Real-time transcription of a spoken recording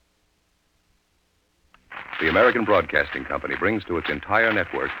the American Broadcasting Company brings to its entire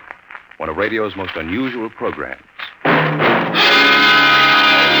network one of radio's most unusual programs.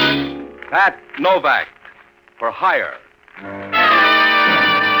 Pat Novak, for hire.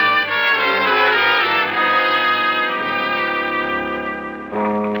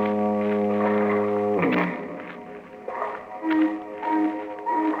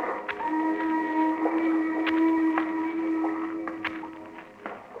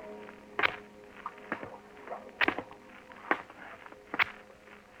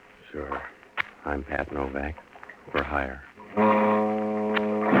 Sure. I'm Pat Novak, for hire.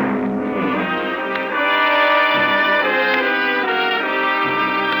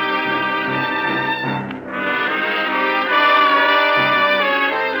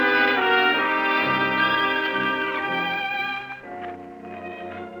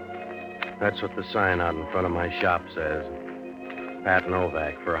 That's what the sign out in front of my shop says. Pat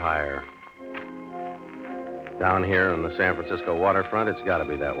Novak, for hire. Down here on the San Francisco waterfront, it's got to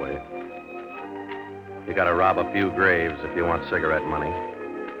be that way. You got to rob a few graves if you want cigarette money.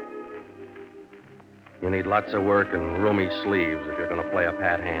 You need lots of work and roomy sleeves if you're going to play a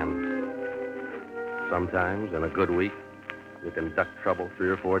pat hand. Sometimes, in a good week, you can duck trouble 3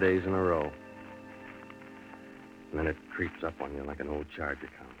 or 4 days in a row. And then it creeps up on you like an old charge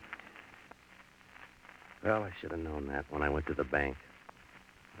account. Well, I should have known that when I went to the bank.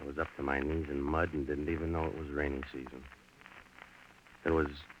 I was up to my knees in mud and didn't even know it was rainy season. It was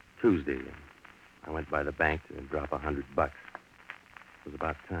Tuesday, and I went by the bank to drop $100. It was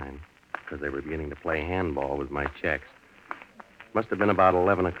about time, because they were beginning to play handball with my checks. Must have been about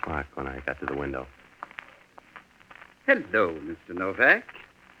 11 o'clock when I got to the window. Hello, Mr. Novak.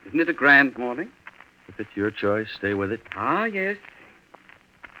 Isn't it a grand morning? If it's your choice, stay with it. Ah, yes.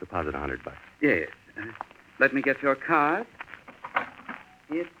 Deposit $100. Yes. Let me get your card.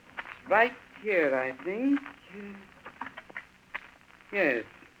 It's right here, I think. Yes.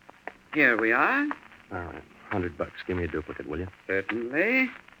 Here we are. All right. $100. Give me a duplicate, will you? Certainly.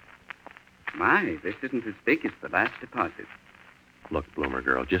 My, this isn't as big as the last deposit. Look, Bloomer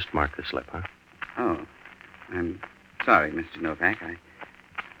girl, just mark the slip, huh? Oh, I'm sorry, Mr. Novak. I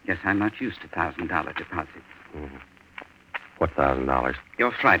guess I'm not used to $1,000 deposits. Mm-hmm. What $1,000?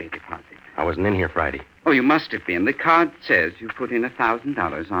 Your Friday deposit. I wasn't in here Friday. Oh, you must have been. The card says you put in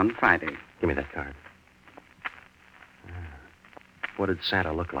 $1,000 on Friday. Give me that card. What did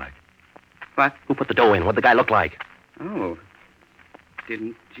Santa look like? What? Who put the dough in? What'd the guy look like? Oh,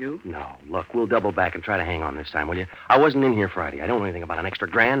 didn't you? No. Look, we'll double back and try to hang on this time, will you? I wasn't in here Friday. I don't know anything about an extra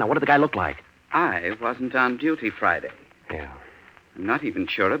grand. Now, what did the guy look like? I wasn't on duty Friday. Yeah. I'm not even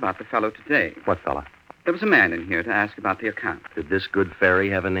sure about the fellow today. What fella? There was a man in here to ask about the account. Did this good fairy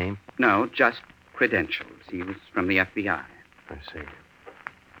have a name? No, just credentials. He was from the FBI. I see.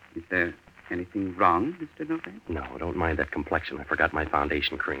 Is there anything wrong, Mr. Novak? No, don't mind that complexion. I forgot my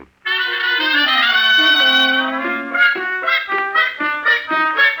foundation cream.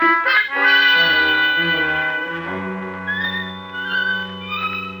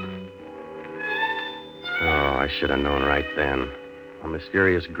 Oh, I should have known right then. A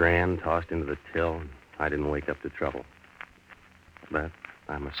mysterious grand tossed into the till, and I didn't wake up to trouble. But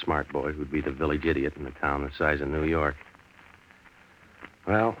I'm a smart boy who'd be the village idiot in a town the size of New York.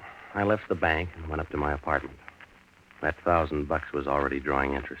 Well, I left the bank and went up to my apartment. That $1,000 was already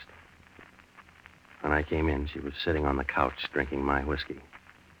drawing interest. When I came in, she was sitting on the couch drinking my whiskey.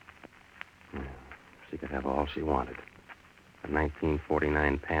 Yeah, she could have all she wanted. A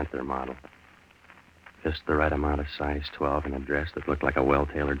 1949 Panther model. Just the right amount of size 12 in a dress that looked like a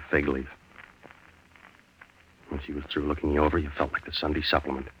well-tailored fig leaf. When she was through looking you over, you felt like the Sunday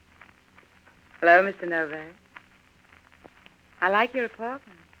supplement. Hello, Mr. Novak. I like your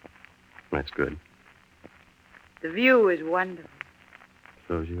apartment. That's good. The view is wonderful.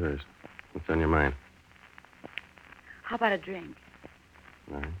 So's yours. What's on your mind? How about a drink?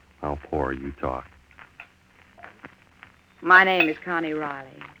 All right. I'll pour, you talk. My name is Connie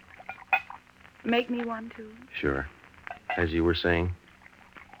Riley. Make me one, too? Sure. As you were saying?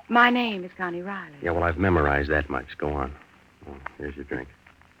 My name is Connie Riley. Yeah, well, I've memorized that much. Go on. Oh, here's your drink.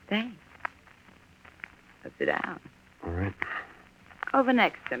 Thanks. Let's sit down. All right. Over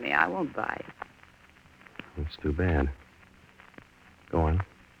next to me. I won't bite. That's too bad. Go on.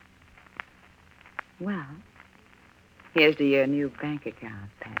 Well, here's to your new bank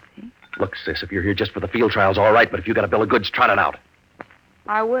account, Patsy. Look, sis, if you're here just for the field trials, all right, but if you got a bill of goods, trot it out.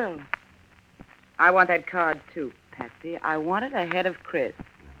 I will. I want that card, too, Patsy. I want it ahead of Chris.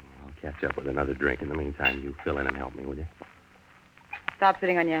 I'll catch up with another drink. In the meantime, you fill in and help me, will you? Stop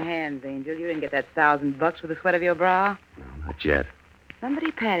sitting on your hands, Angel. You didn't get that $1,000 with the sweat of your brow. No, not yet.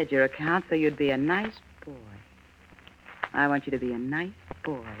 Somebody padded your account so you'd be a nice, boy. I want you to be a nice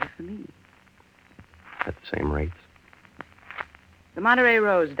boy for me. At the same rates. The Monterey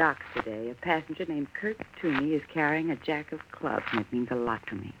Rose docks today. A passenger named Kirk Toomey is carrying a jack of clubs, and it means a lot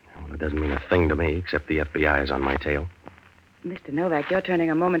to me. Well, it doesn't mean a thing to me, except the FBI is on my tail. Mr. Novak, you're turning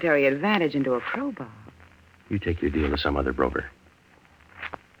a momentary advantage into a crowbar. You take your deal to some other broker.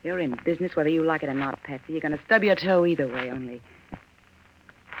 You're in business whether you like it or not, Patsy. You're going to stub your toe either way, only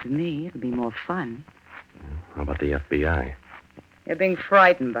to me, it'll be more fun. How about the FBI? You're being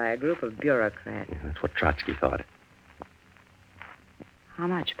frightened by a group of bureaucrats. Yeah, that's what Trotsky thought. How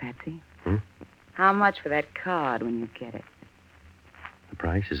much, Patsy? Hmm? How much for that card when you get it? The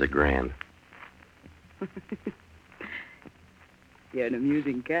price is $1,000. You're an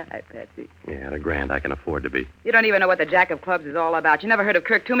amusing guy, Patsy. Yeah, at $1,000 I can afford to be. You don't even know what the Jack of Clubs is all about. You never heard of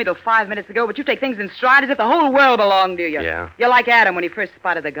Kirk Toomey till 5 minutes ago, but you take things in stride as if the whole world belonged to you. Yeah? You're like Adam when he first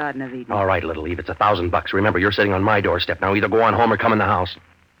spotted the Garden of Eden. All right, little Eve, it's $1,000. Remember, you're sitting on my doorstep. Now either go on home or come in the house.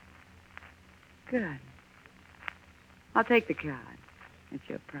 Good. I'll take the card. It's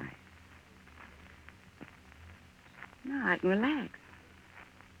your price. Now I can relax.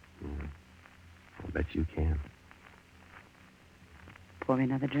 I'll bet you can. Pour me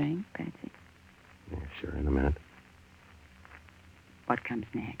another drink, Patsy. Yeah, sure, in a minute. What comes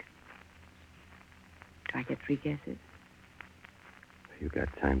next? Do I get 3 guesses? You got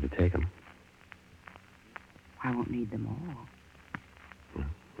time to take them. I won't need them all.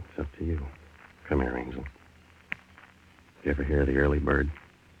 It's up to you. Come here, Angel. Did you ever hear of the early bird?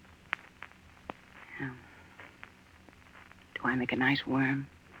 Now, do I make a nice worm?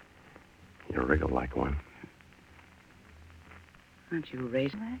 You wriggle like one. Aren't you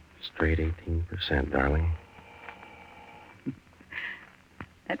raising that? Straight 18%, darling.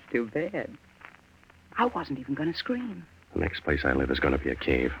 That's too bad. I wasn't even going to scream. The next place I live is going to be a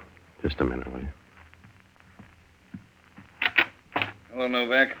cave. Just a minute, will you? Hello,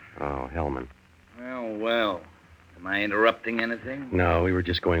 Novak. Oh, Hellman. Well. Am I interrupting anything? No, we were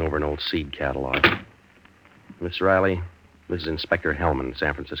just going over an old seed catalog. Miss Riley, this is Inspector Hellman,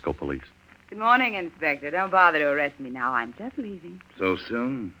 San Francisco Police. Good morning, Inspector. Don't bother to arrest me now. I'm just leaving. So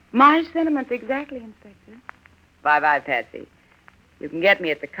soon? My sentiments exactly, Inspector. Bye-bye, Patsy. You can get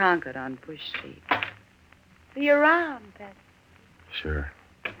me at the Concord on Push Street. See you around, Patsy. Sure.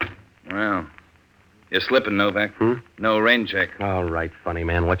 Well, you're slipping, Novak. Hmm? No rain check. All right, funny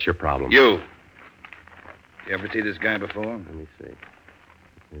man. What's your problem? You ever see this guy before? Let me see.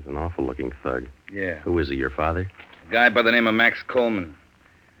 He's an awful-looking thug. Yeah. Who is he, your father? A guy by the name of Max Coleman.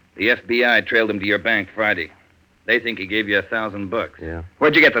 The FBI trailed him to your bank Friday. They think he gave you $1,000. Yeah.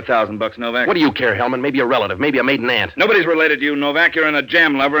 Where'd you get the $1,000, Novak? What do you care, Hellman? Maybe a relative, maybe a maiden aunt. Nobody's related to you, Novak. You're in a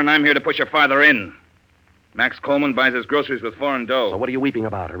jam lover, and I'm here to push your father in. Max Coleman buys his groceries with foreign dough. So what are you weeping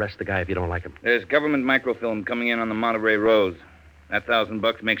about? Arrest the guy if you don't like him. There's government microfilm coming in on the Monterey Rose. That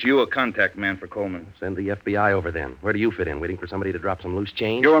 $1,000 makes you a contact man for Coleman. Send the FBI over then. Where do you fit in? Waiting for somebody to drop some loose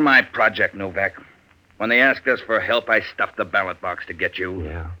change? You're my project, Novak. When they asked us for help, I stuffed the ballot box to get you.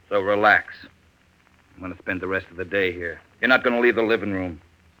 Yeah. So relax. I'm going to spend the rest of the day here. You're not going to leave the living room.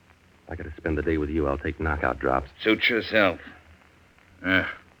 If I got to spend the day with you, I'll take knockout drops. Suit yourself.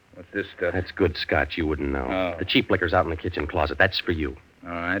 What's this stuff? That's good scotch. You wouldn't know. Oh. The cheap liquor's out in the kitchen closet. That's for you.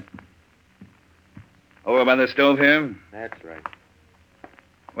 All right. Over by the stove here? That's right.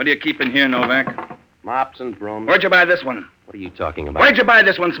 What do you keep in here, Novak? Mops and brooms. Where'd you buy this one? What are you talking about? Where'd you buy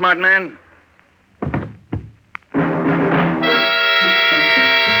this one, smart man?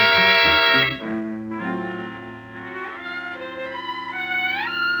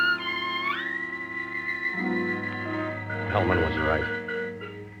 Hellman was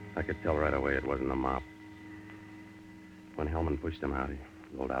right. I could tell right away it wasn't a mop. When Hellman pushed him out, he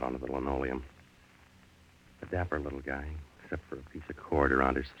rolled out onto the linoleum. A dapper little guy, except for a piece of cord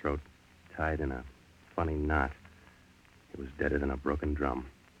around his throat, tied in a funny knot. He was deader than a broken drum.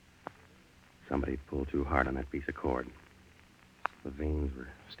 Somebody pulled too hard on that piece of cord. The veins were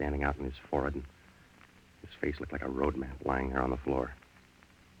standing out in his forehead, and his face looked like a road map lying there on the floor.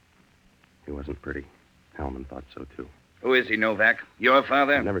 He wasn't pretty. Hellman thought so, too. Who is he, Novak? Your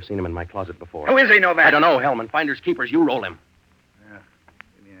father? I've never seen him in my closet before. Who is he, Novak? I don't know, Hellman. Finders keepers. You roll him. Yeah.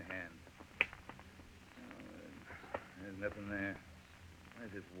 Give me a hand. Oh, there's nothing there.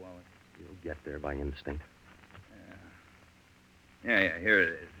 Where's his wallet? You'll get there by instinct. Yeah, here it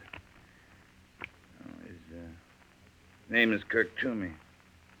is. Oh, his name is Kirk Toomey.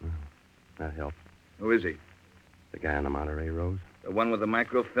 That helps. Who is he? The guy on the Monterey Rose? The one with the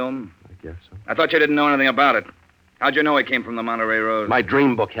microfilm? I guess so. I thought you didn't know anything about it. How'd you know he came from the Monterey Rose? My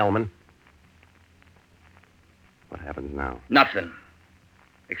dream book, Hellman. What happens now? Nothing.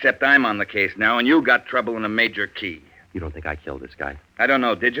 Except I'm on the case now, and you got trouble in a major key. You don't think I killed this guy? I don't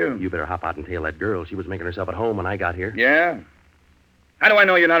know, did you? You better hop out and tail that girl. She was making herself at home when I got here. Yeah? How do I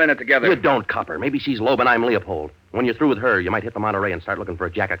know you're not in it together? You don't, copper. Maybe she's Loeb and I'm Leopold. When you're through with her, you might hit the Monterey and start looking for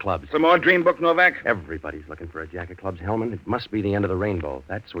a jack of clubs. Some more dream book, Novak? Everybody's looking for a jack of clubs, Hellman. It must be the end of the rainbow.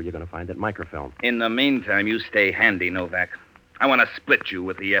 That's where you're going to find that microfilm. In the meantime, you stay handy, Novak. I want to split you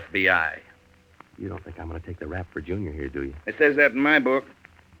with the FBI. You don't think I'm going to take the rap for Junior here, do you? It says that in my book.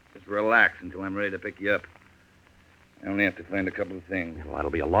 Just relax until I'm ready to pick you up. I only have to find a couple of things. Well, that'll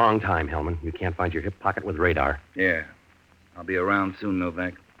be a long time, Hellman. You can't find your hip pocket with radar. Yeah. I'll be around soon,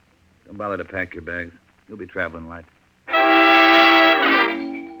 Novak. Don't bother to pack your bags. You'll be traveling light.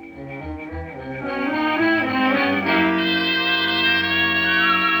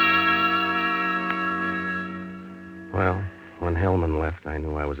 Well, when Hellman left, I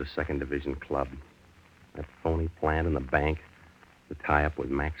knew I was a second division club. That phony plant in the bank, the tie-up with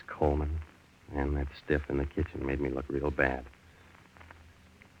Max Coleman, and that stiff in the kitchen made me look real bad.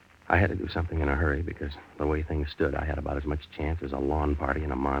 I had to do something in a hurry because the way things stood, I had about as much chance as a lawn party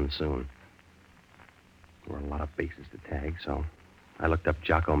in a monsoon. There were a lot of bases to tag, so I looked up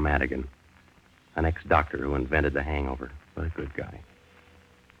Jocko Madigan, an ex-doctor who invented the hangover, but a good guy.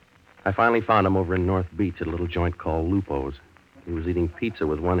 I finally found him over in North Beach at a little joint called Lupo's. He was eating pizza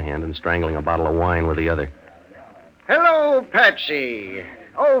with one hand and strangling a bottle of wine with the other. Hello, Patsy.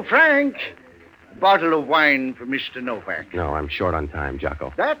 Oh, Frank. A bottle of wine for Mr. Novak. No, I'm short on time,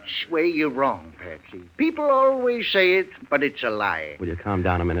 Jocko. That's where you're wrong, Patsy. People always say it, but it's a lie. Will you calm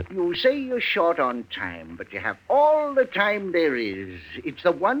down a minute? You say you're short on time, but you have all the time there is. It's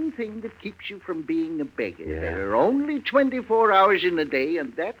the one thing that keeps you from being a beggar. Yeah. There are only 24 hours in a day,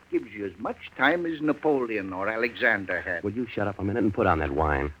 and that gives you as much time as Napoleon or Alexander had. Will you shut up a minute and put on that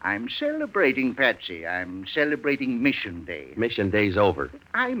wine? I'm celebrating, Patsy. I'm celebrating Mission Day. Mission day's over.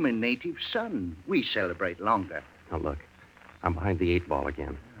 I'm a native son. We celebrate longer. Now, look, I'm behind the 8 ball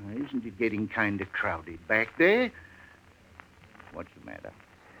again. Isn't it getting kind of crowded back there? What's the matter?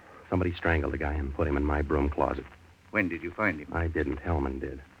 Somebody strangled the guy and put him in my broom closet. When did you find him? I didn't. Hellman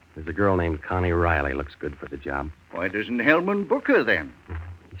did. There's a girl named Connie Riley. Looks good for the job. Why doesn't Hellman book her then?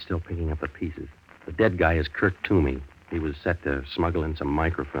 He's still picking up the pieces. The dead guy is Kurt Toomey. He was set to smuggle in some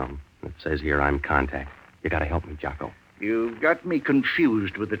microfilm. It says here I'm contact. You gotta help me, Jocko. You've got me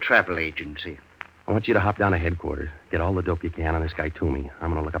confused with the travel agency. I want you to hop down to headquarters. Get all the dope you can on this guy Toomey. I'm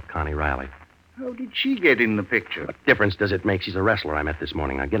gonna look up Connie Riley. How did she get in the picture? What difference does it make? She's a wrestler I met this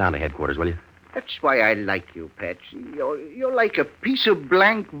morning. Now get on to headquarters, will you? That's why I like you, Patsy. You're like a piece of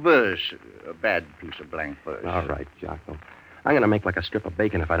blank verse. A bad piece of blank verse. All right, Jocko. I'm gonna make like a strip of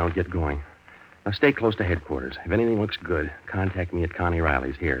bacon if I don't get going. Now stay close to headquarters. If anything looks good, contact me at Connie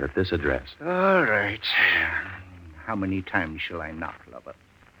Riley's here at this address. All right. How many times shall I knock, lover?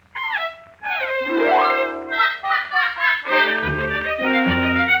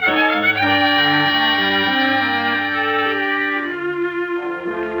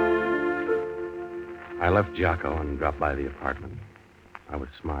 I left Jocko and dropped by the apartment. I was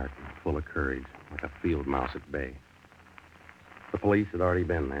smart and full of courage, like a field mouse at bay. The police had already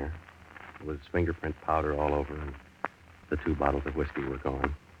been there. There was fingerprint powder all over, and the 2 bottles of whiskey were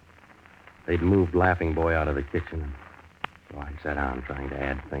gone. They'd moved Laughing Boy out of the kitchen, and so I sat down trying to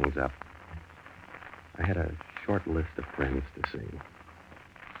add things up. I had a short list of friends to see.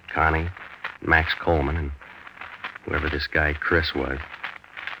 Connie, Max Coleman, and whoever this guy Chris was.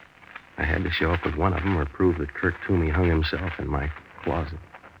 I had to show up with one of them or prove that Kurt Toomey hung himself in my closet.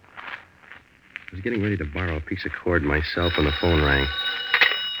 I was getting ready to borrow a piece of cord myself when the phone rang.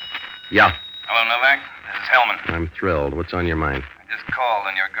 Yeah. Hello, Novak. This is Hellman. I'm thrilled. What's on your mind? I just called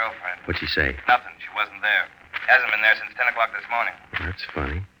on your girlfriend. What'd she say? Nothing. She wasn't there. Hasn't been there since 10 o'clock this morning. That's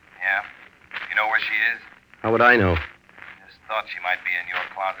funny. Yeah? You know where she is? How would I know? Just thought she might be in your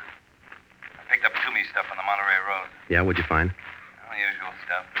closet. I picked up Toomey's stuff on the Monterey Road. Yeah, what'd you find? Well, usual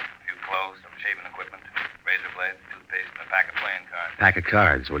stuff. A few clothes, some shaving equipment, razor blades, toothpaste, and a pack of playing cards. Pack of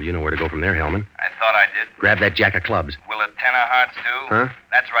cards. Well, you know where to go from there, Hellman. I thought I did. Grab that jack of clubs. Will a 10 of hearts do? Huh?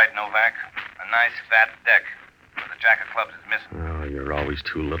 That's right, Novak. A nice fat deck. But the jack of clubs is missing. Oh, you're always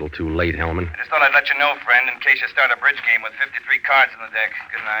too little, too late, Hellman. I just thought I'd let you know, friend, in case you start a bridge game with 53 cards in the deck.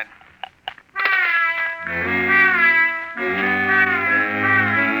 Good night.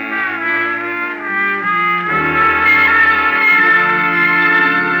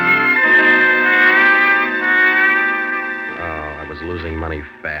 Oh, I was losing money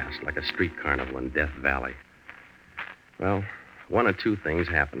fast, like a street carnival in Death Valley. Well, one of 2 things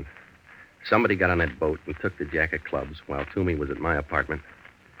happened. Somebody got on that boat and took the jack of clubs while Toomey was at my apartment.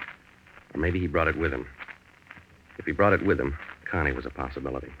 Or maybe he brought it with him. If he brought it with him, Connie was a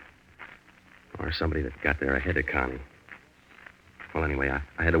possibility. Or somebody that got there ahead of Connie. Well, anyway,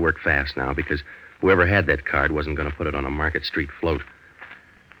 I had to work fast now because whoever had that card wasn't going to put it on a Market Street float.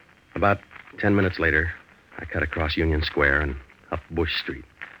 About 10 minutes later, I cut across Union Square and up Bush Street.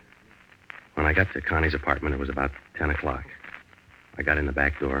 When I got to Connie's apartment, it was about 10 o'clock. I got in the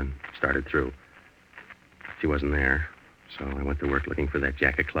back door and started through. She wasn't there, so I went to work looking for that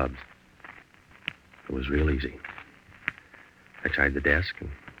jack of clubs. It was real easy. I tried the desk and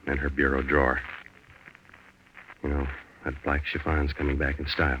then her bureau drawer. You know, that black chiffon's coming back in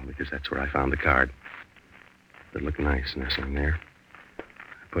style because that's where I found the card. It looked nice nestling there.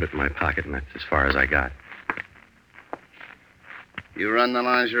 I put it in my pocket, and that's as far as I got. You run the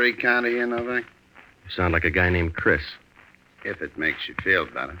lingerie counter here, Novak? You sound like a guy named Chris. If it makes you feel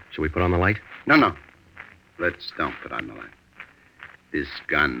better. Should we put on the light? No. Let's don't put on the light. This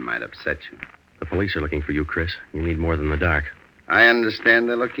gun might upset you. The police are looking for you, Chris. You need more than the dark. I understand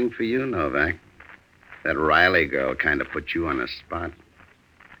they're looking for you, Novak. That Riley girl kind of put you on the spot.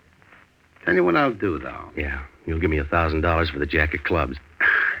 Tell you what I'll do, though. Yeah, you'll give me $1,000 for the jack of clubs.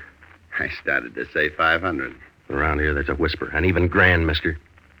 I started to say 500. Around here, there's a whisper. And even grand, mister.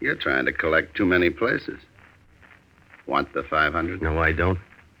 You're trying to collect too many places. Want the 500? No, I don't.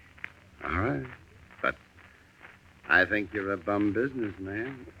 All right. But I think you're a bum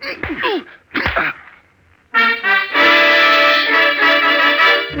businessman.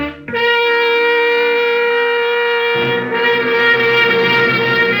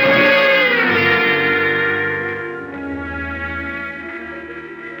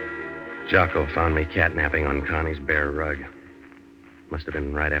 Jocko found me catnapping on Connie's bare rug. Must have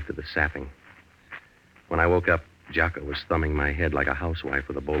been right after the sapping. When I woke up, Jocko was thumbing my head like a housewife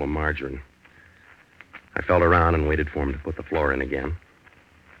with a bowl of margarine. I felt around and waited for him to put the floor in again.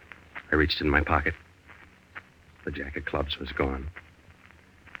 I reached in my pocket. The jack of clubs was gone.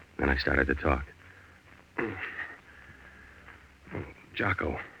 Then I started to talk.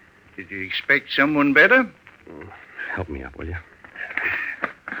 Jocko. Did you expect someone better? Help me up, will you?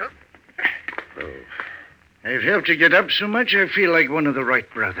 I've helped you get up so much, I feel like one of the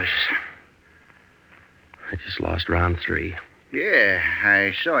Wright brothers. I just lost round 3. Yeah,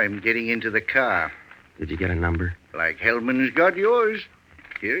 I saw him getting into the car. Did you get a number? Like Hellman's got yours.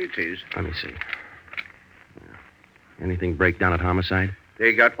 Here it is. Let me see. Anything break down at homicide?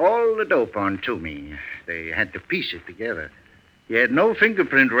 They got all the dope on Toomey. They had to piece it together. He had no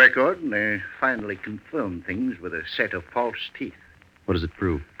fingerprint record, and they finally confirmed things with a set of false teeth. What does it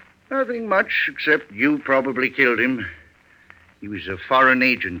prove? Nothing much, except you probably killed him. He was a foreign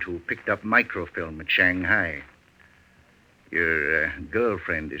agent who picked up microfilm at Shanghai. Your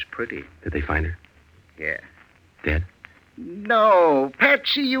girlfriend is pretty. Did they find her? Yeah. Dead? No,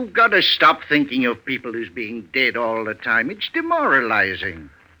 Patsy, you've got to stop thinking of people as being dead all the time. It's demoralizing.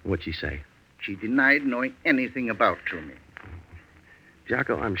 What'd she say? She denied knowing anything about Toomey.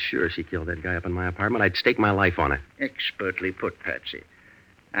 Jocko, I'm sure she killed that guy up in my apartment. I'd stake my life on it. Expertly put, Patsy.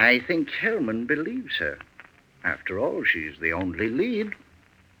 I think Hellman believes her. After all, she's the only lead.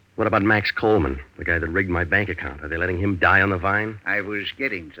 What about Max Coleman, the guy that rigged my bank account? Are they letting him die on the vine? I was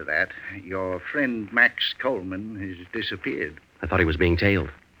getting to that. Your friend Max Coleman has disappeared. I thought he was being tailed.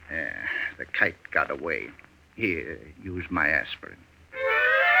 The kite got away. Here, use my aspirin.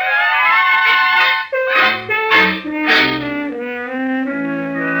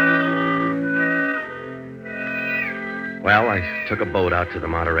 Well, I took a boat out to the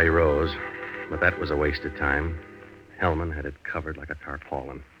Monterey Rose, but that was a waste of time. Hellman had it covered like a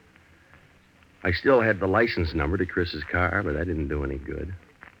tarpaulin. I still had the license number to Chris's car, but that didn't do any good.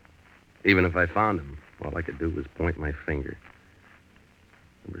 Even if I found him, all I could do was point my finger.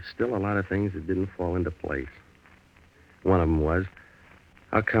 There were still a lot of things that didn't fall into place. One of them was,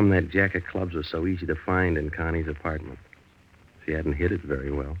 how come that jack of clubs was so easy to find in Connie's apartment? She hadn't hid it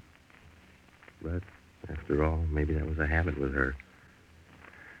very well. But after all, maybe that was a habit with her.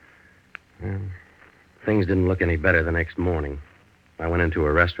 Well, things didn't look any better the next morning. I went into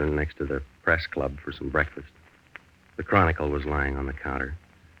a restaurant next to the press club for some breakfast. The Chronicle was lying on the counter.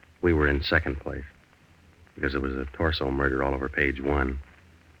 We were in second place because there was a torso murder all over page 1.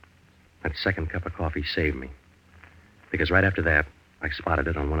 That second cup of coffee saved me because right after that, I spotted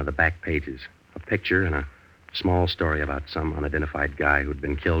it on one of the back pages, a picture and a small story about some unidentified guy who'd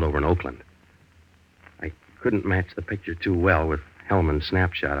been killed over in Oakland. I couldn't match the picture too well with Hellman's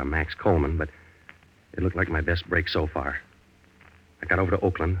snapshot of Max Coleman, but it looked like my best break so far. I got over to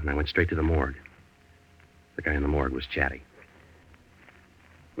Oakland, and I went straight to the morgue. The guy in the morgue was chatty.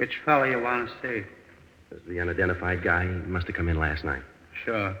 Which fellow you want to see? There's the unidentified guy. He must have come in last night.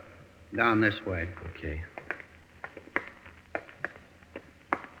 Sure. Down this way. Okay.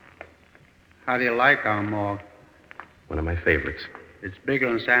 How do you like our morgue? One of my favorites. It's bigger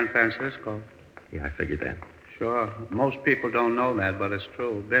in San Francisco. Yeah, I figured that. Sure. Most people don't know that, but it's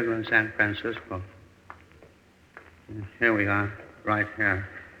true. Bigger in San Francisco. Here we are. Right here.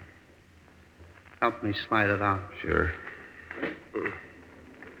 Help me slide it out. Sure.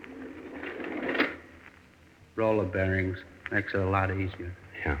 Roller bearings. Makes it a lot easier.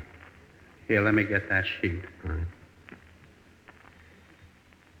 Yeah. Here, let me get that sheet. All right.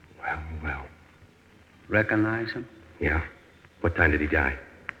 Well. Recognize him? Yeah. What time did he die?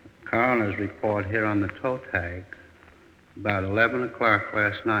 Coroner's report here on the toe tag. About 11 o'clock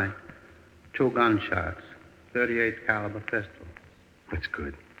last night. 2 gunshots. 38 caliber pistol. That's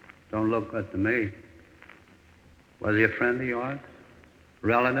good. Don't look good to me. Was he a friend of yours?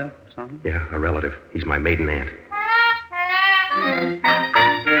 Relative or something? Yeah, a relative. He's my maiden aunt.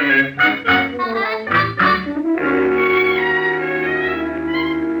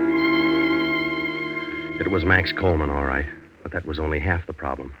 It was Max Coleman, all right. But that was only half the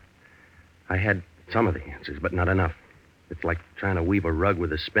problem. I had some of the answers, but not enough. It's like trying to weave a rug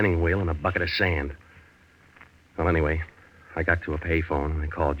with a spinning wheel and a bucket of sand. Well, anyway, I got to a payphone and I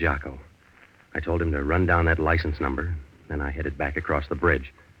called Jocko. I told him to run down that license number, then I headed back across the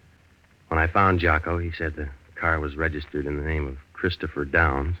bridge. When I found Jocko, he said the car was registered in the name of Christopher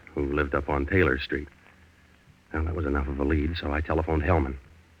Downs, who lived up on Taylor Street. Well, that was enough of a lead, so I telephoned Hellman.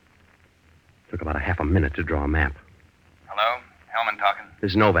 Took about a half a minute to draw a map. Hello? Hellman talking.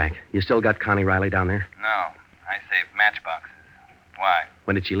 This is Novak. You still got Connie Riley down there? No, I saved matchboxes. Why?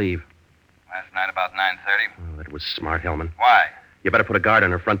 When did she leave? Last night about 9:30. Oh, that was smart, Hellman. Why? You better put a guard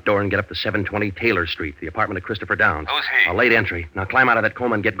on her front door and get up to 720 Taylor Street, the apartment of Christopher Downs. Who's he? A late entry. Now climb out of that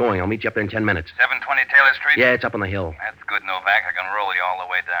coma and get going. I'll meet you up there in 10 minutes. 720 Taylor Street? Yeah, it's up on the hill. That's good, Novak. I can roll you all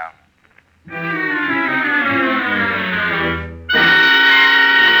the way down.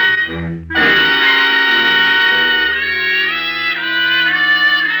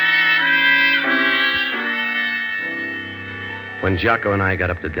 When Jocko and I got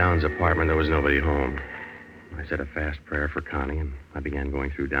up to Downs' apartment, there was nobody home. I said a fast prayer for Connie, and I began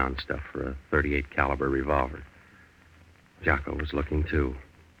going through Downs' stuff for a 38 caliber revolver. Jocko was looking, too,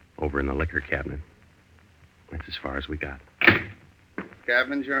 over in the liquor cabinet. That's as far as we got.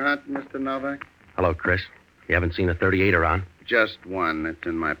 Scavenger hunt, Mr. Novak? Hello, Chris. You haven't seen a 38 around? Just one. It's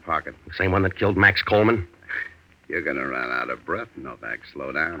in my pocket. The same one that killed Max Coleman? You're going to run out of breath, Novak.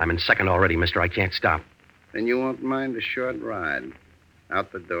 Slow down. I'm in second already, mister. I can't stop. Then you won't mind a short ride.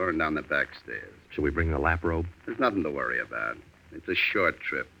 Out the door and down the back stairs. Should we bring the lap robe? There's nothing to worry about. It's a short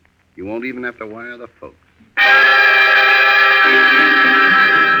trip. You won't even have to wire the folks.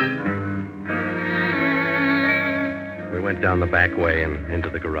 We went down the back way and into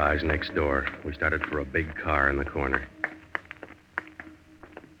the garage next door. We started for a big car in the corner.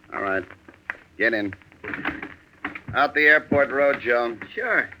 All right. Get in. Out the airport road, Joe.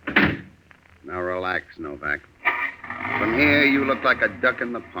 Sure. Now relax, Novak. From here, you look like a duck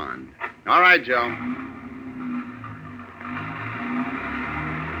in the pond. All right, Joe.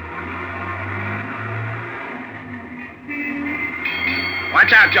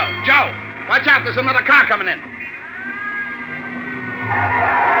 Watch out, Joe. Joe! Watch out, there's another car coming in.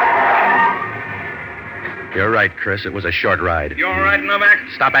 You're right, Chris. It was a short ride. You all right, Novak?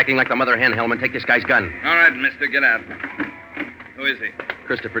 Stop acting like the mother hen, Hellman. Take this guy's gun. All right, mister, get out. Who is he?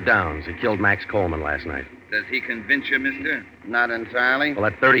 Christopher Downs. He killed Max Coleman last night. Does he convince you, mister? Not entirely. Well,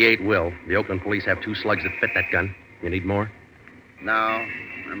 that 38 will. The Oakland police have 2 slugs that fit that gun. You need more? No.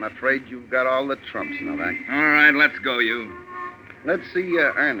 I'm afraid you've got all the trumps, Novak. All right, let's go, you. Let's see you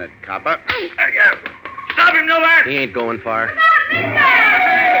earn it, copper. Stop him, Novak! He ain't going far.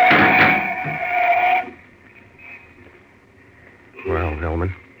 Well,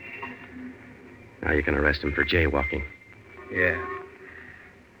 Hellman, now you can arrest him for jaywalking. Yeah.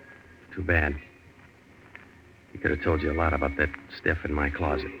 Too bad. He could have told you a lot about that stiff in my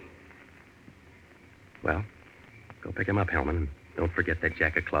closet. Well, go pick him up, Hellman, and don't forget that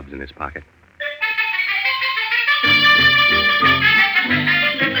jack of clubs in his pocket.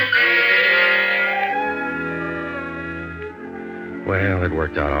 Well, it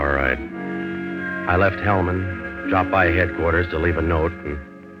worked out all right. I left Hellman, dropped by headquarters to leave a note,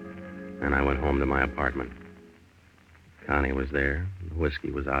 and I went home to my apartment. Connie was there. The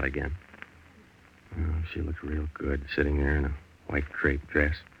whiskey was out again. Oh, she looked real good, sitting there in a white crepe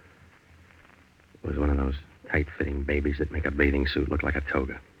dress. It was one of those tight-fitting babies that make a bathing suit look like a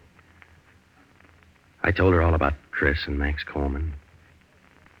toga. I told her all about Chris and Max Coleman,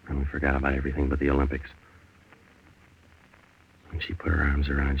 and we forgot about everything but the Olympics. When she put her arms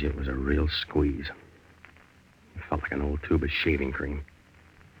around you, it was a real squeeze. It felt like an old tube of shaving cream.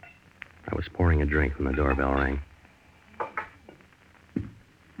 I was pouring a drink when the doorbell rang.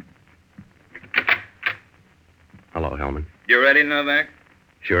 Hello, Hellman. You ready, Novak?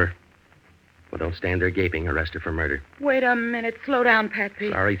 Sure. Well, don't stand there gaping. Arrest her for murder. Wait a minute. Slow down,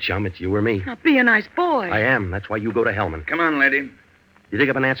 Patsy. Sorry, chum. It's you or me. Now, be a nice boy. I am. That's why you go to Hellman. Come on, lady. You dig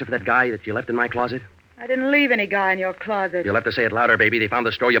up an answer for that guy that you left in my closet? I didn't leave any guy in your closet. You'll have to say it louder, baby. They found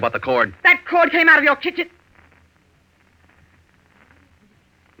the store you bought the cord. That cord came out of your kitchen.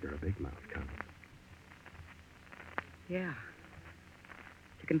 You're a big mouth, Connie. Yeah.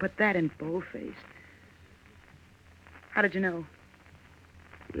 You can put that in bold-faced. How did you know?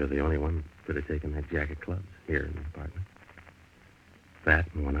 You're the only one who could have taken that jack of clubs here in the apartment. That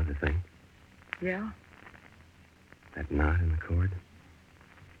and one other thing. Yeah? That knot in the cord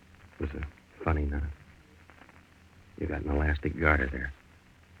was a funny knot. You got an elastic garter there.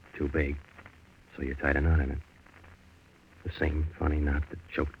 Too big. So you tied a knot in it. The same funny knot that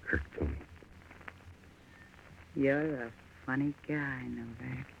choked Kirk Toomey. You're a funny guy,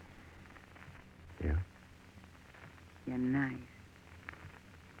 Novak. Yeah? You're nice.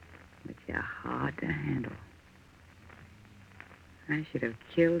 But you're hard to handle. I should have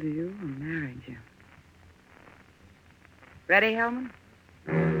killed you or married you. Ready, Hellman?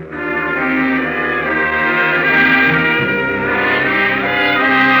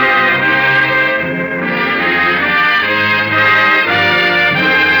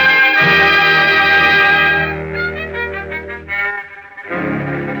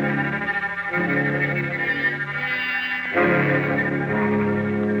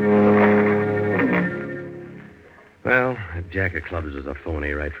 Well, that jack of clubs was a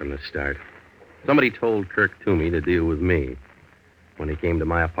phony right from the start. Somebody told Kirk Toomey to deal with me. When he came to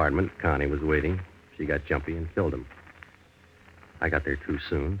my apartment, Connie was waiting. She got jumpy and killed him. I got there too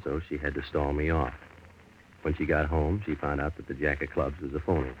soon, so she had to stall me off. When she got home, she found out that the jack of clubs was a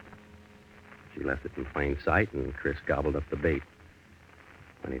phony. She left it in plain sight, and Chris gobbled up the bait.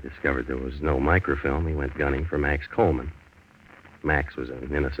 When he discovered there was no microfilm, he went gunning for Max Coleman. Max was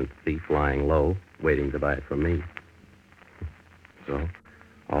an innocent thief lying low, waiting to buy it from me. So,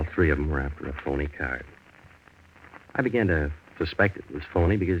 all three of them were after a phony card. I began to suspect it was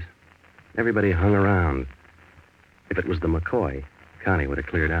phony because everybody hung around. If it was the McCoy, Connie would have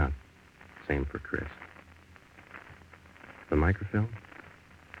cleared out. Same for Chris. The microfilm?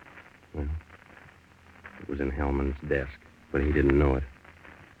 Well, it was in Hellman's desk, but he didn't know it.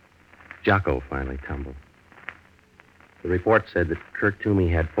 Jocko finally tumbled. The report said that Kirk Toomey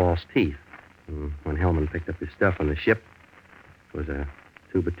had false teeth. And when Hellman picked up his stuff on the ship, it was a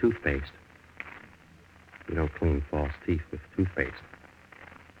tube of toothpaste. You don't clean false teeth with toothpaste.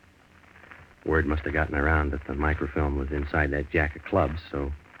 Word must have gotten around that the microfilm was inside that jack of clubs,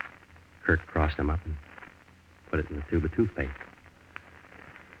 so Kirk crossed them up and put it in the tube of toothpaste.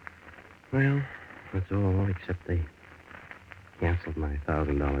 Well, that's all except they canceled my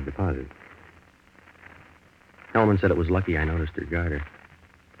 $1,000 deposit. Hellman said it was lucky I noticed her garter.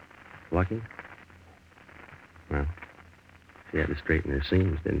 Lucky? Well, she had to straighten her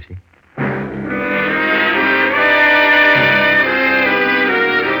seams, didn't she?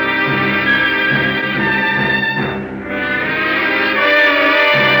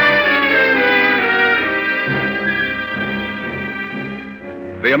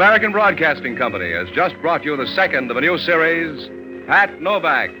 The American Broadcasting Company has just brought you the second of a new series, Pat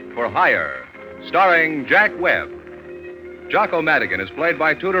Novak for Hire, starring Jack Webb. Jocko Madigan is played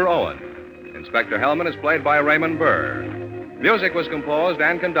by Tudor Owen. Inspector Hellman is played by Raymond Burr. Music was composed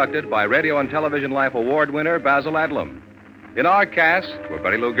and conducted by Radio and Television Life Award winner Basil Adlam. In our cast were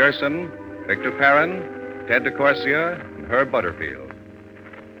Betty Lou Gerson, Victor Perrin, Ted DeCorsia, and Herb Butterfield.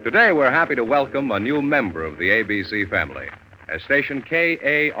 Today we're happy to welcome a new member of the ABC family, as station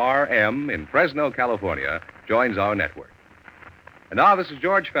KARM in Fresno, California, joins our network. And now this is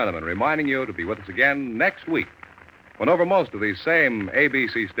George Fenneman reminding you to be with us again next week, when over most of these same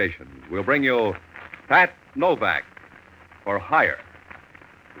ABC stations, we'll bring you Pat Novak for Hire.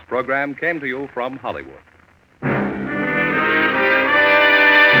 This program came to you from Hollywood.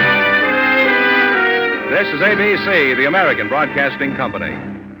 This is ABC, the American Broadcasting Company.